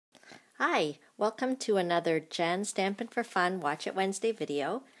Hi, welcome to another Jen Stampin' for Fun Watch It Wednesday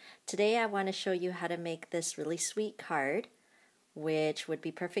video. Today I want to show you how to make this really sweet card, which would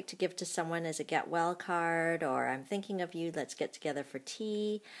be perfect to give to someone as a get well card, or I'm thinking of you, let's get together for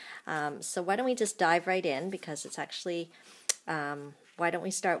tea. So why don't we just dive right in, because it's actually, why don't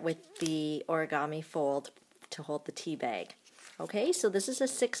we start with the origami fold to hold the tea bag. Okay, so this is a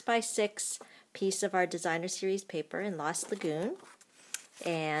 6x6 piece of our designer series paper in Lost Lagoon.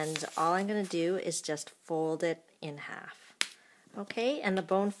 And all I'm going to do is just fold it in half. Okay, and the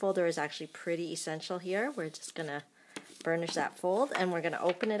bone folder is actually pretty essential here. We're just going to burnish that fold, and we're going to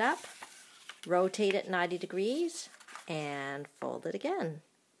open it up, rotate it 90 degrees, and fold it again,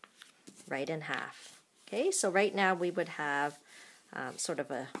 right in half. Okay, so right now we would have sort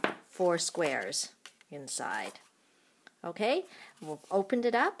of 4 squares inside. Okay, we've opened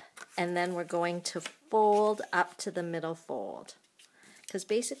it up, and then we're going to fold up to the middle fold. Because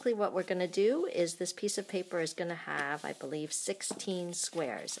basically what we're going to do is this piece of paper is going to have, I believe, 16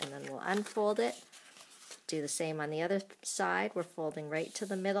 squares. And then we'll unfold it, do the same on the other side. We're folding right to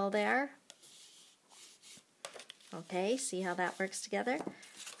the middle there. Okay, see how that works together?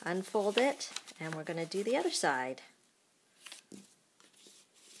 Unfold it, and we're going to do the other side.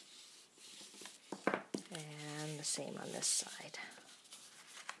 And the same on this side.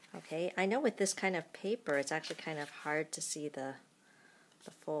 Okay, I know with this kind of paper, it's actually kind of hard to see the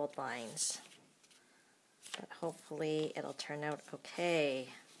fold lines, but hopefully it'll turn out okay.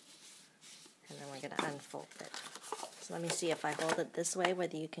 And then we're going to unfold it. So let me see if I hold it this way,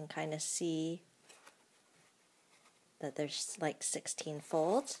 whether you can kind of see that there's like 16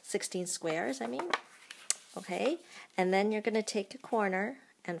 folds, 16 squares, I mean. Okay, and then you're going to take a corner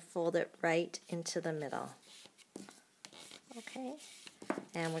and fold it right into the middle. Okay,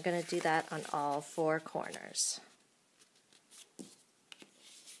 and we're going to do that on all 4 corners.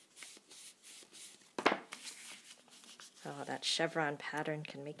 Oh, that chevron pattern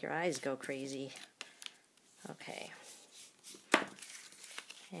can make your eyes go crazy. Okay.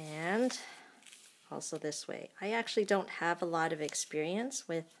 And also this way. I actually don't have a lot of experience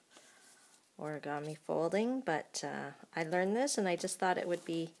with origami folding, but I learned this and I just thought it would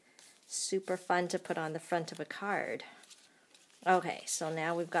be super fun to put on the front of a card. Okay, so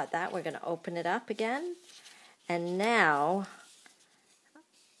now we've got that. We're going to open it up again. And now,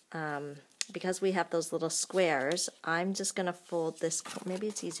 because we have those little squares, I'm just going to fold this. Maybe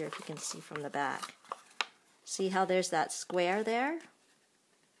it's easier if you can see from the back. See how there's that square there? I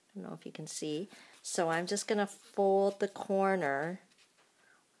don't know if you can see. So I'm just going to fold the corner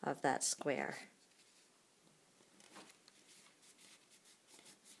of that square.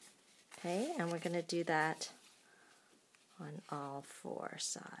 Okay, and we're going to do that on all 4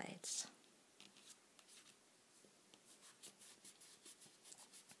 sides.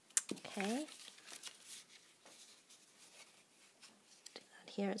 Okay. Do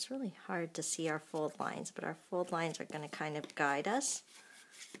that here. It's really hard to see our fold lines, but our fold lines are going to kind of guide us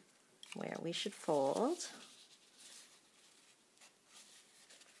where we should fold.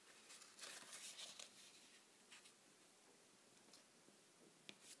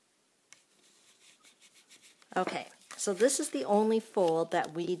 Okay, so this is the only fold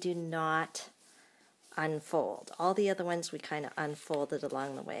that we do not unfold. All the other ones we kind of unfolded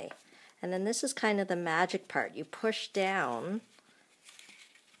along the way. And then this is kind of the magic part. You push down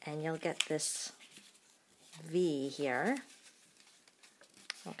and you'll get this V here.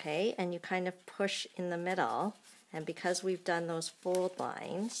 Okay, and you kind of push in the middle, and because we've done those fold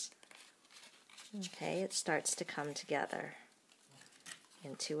lines, okay, it starts to come together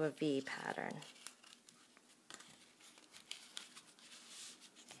into a V pattern.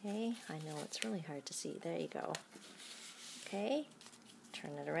 Okay, I know it's really hard to see. There you go. Okay,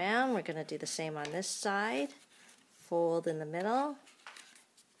 turn it around. We're going to do the same on this side. Fold in the middle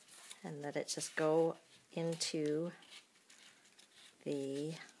and let it just go into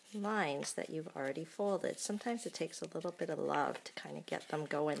the lines that you've already folded. Sometimes it takes a little bit of love to kind of get them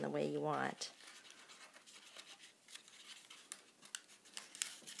going the way you want.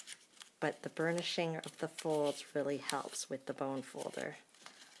 But the burnishing of the folds really helps with the bone folder.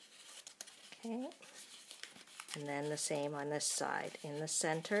 Okay, and then the same on this side. In the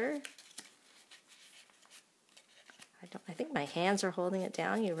center, I think my hands are holding it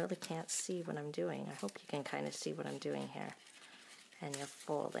down. You really can't see what I'm doing. I hope you can kind of see what I'm doing here. And you're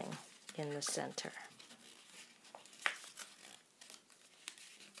folding in the center.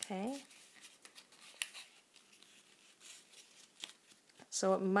 Okay.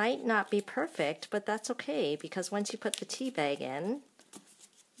 So it might not be perfect, but that's okay, because once you put the tea bag in,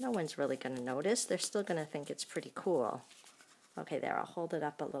 no one's really going to notice. They're still going to think it's pretty cool. Okay, there, I'll hold it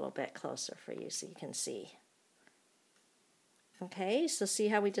up a little bit closer for you so you can see. Okay, so see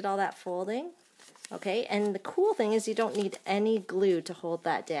how we did all that folding? Okay, and the cool thing is you don't need any glue to hold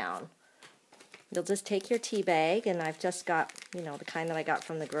that down. You'll just take your tea bag, and I've just got, you know, the kind that I got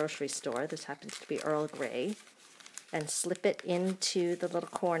from the grocery store. This happens to be Earl Grey. And slip it into the little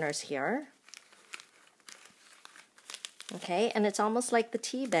corners here. Okay, and it's almost like the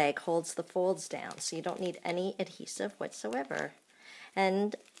tea bag holds the folds down, so you don't need any adhesive whatsoever.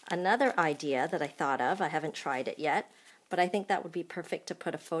 And another idea that I thought of, I haven't tried it yet, but I think that would be perfect to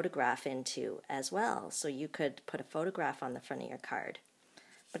put a photograph into as well. So you could put a photograph on the front of your card.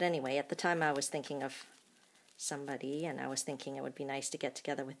 But anyway, at the time I was thinking of somebody, and I was thinking it would be nice to get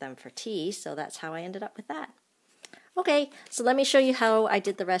together with them for tea, so that's how I ended up with that. Okay, so let me show you how I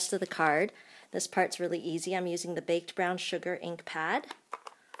did the rest of the card. This part's really easy. I'm using the Baked Brown Sugar ink pad.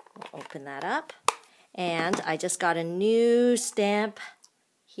 We'll open that up. And I just got a new stamp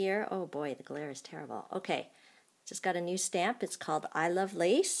here. Oh boy, the glare is terrible. Okay, just got a new stamp. It's called I Love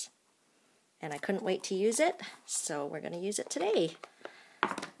Lace. And I couldn't wait to use it, so we're going to use it today.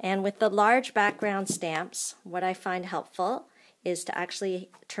 And with the large background stamps, what I find helpful is to actually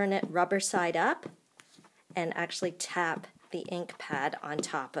turn it rubber side up and actually tap the ink pad on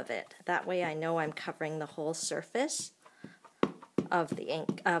top of it. That way I know I'm covering the whole surface of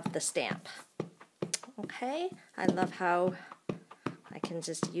the stamp. Okay, I love how I can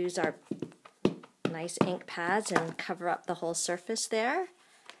just use our nice ink pads and cover up the whole surface there.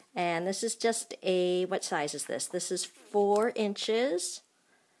 And this is just a, what size is this? This is 4 inches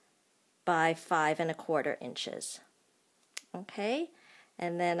by 5 1/4 inches. Okay.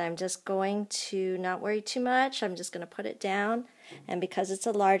 And then I'm just going to not worry too much. I'm just going to put it down. And because it's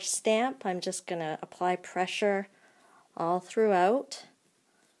a large stamp, I'm just going to apply pressure all throughout.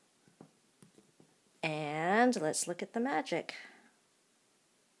 And let's look at the magic.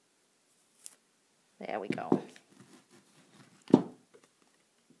 There we go.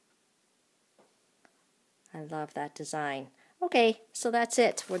 I love that design. Okay, so that's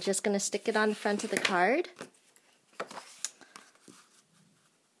it. We're just going to stick it on the front of the card.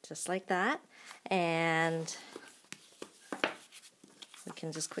 Just like that, and we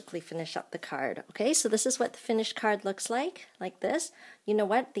can just quickly finish up the card. Okay, so this is what the finished card looks like this. You know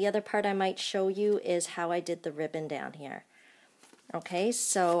what? The other part I might show you is how I did the ribbon down here. Okay,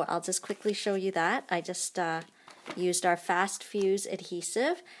 so I'll just quickly show you that. I just used our Fast Fuse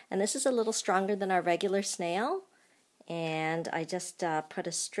adhesive, and this is a little stronger than our regular snail, and I just put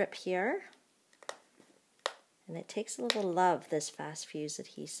a strip here. And it takes a little love, this Fast Fuse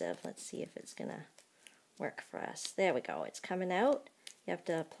adhesive. Let's see if it's going to work for us. There we go. It's coming out. You have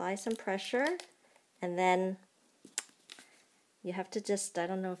to apply some pressure. And then you have to just, I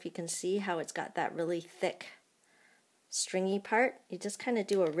don't know if you can see how it's got that really thick stringy part. You just kind of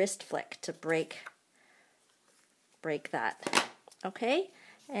do a wrist flick to break that. Okay?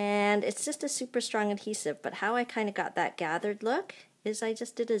 And it's just a super strong adhesive. But how I kind of got that gathered look is I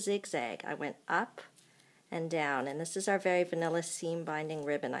just did a zigzag. I went up and down, and this is our very vanilla seam binding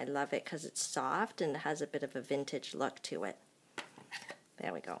ribbon. I love it because it's soft and it has a bit of a vintage look to it.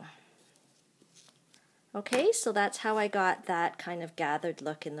 There we go. Okay, so that's how I got that kind of gathered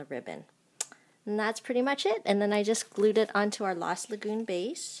look in the ribbon. And that's pretty much it. And then I just glued it onto our Lost Lagoon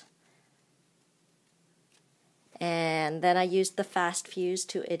base. And then I used the Fast Fuse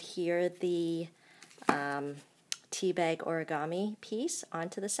to adhere the tea bag origami piece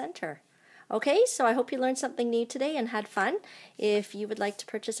onto the center. Okay, so I hope you learned something new today and had fun. If you would like to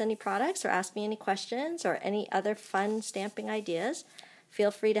purchase any products or ask me any questions or any other fun stamping ideas,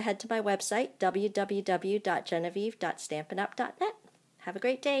 feel free to head to my website, www.genevieve.stampinup.net. Have a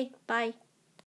great day. Bye.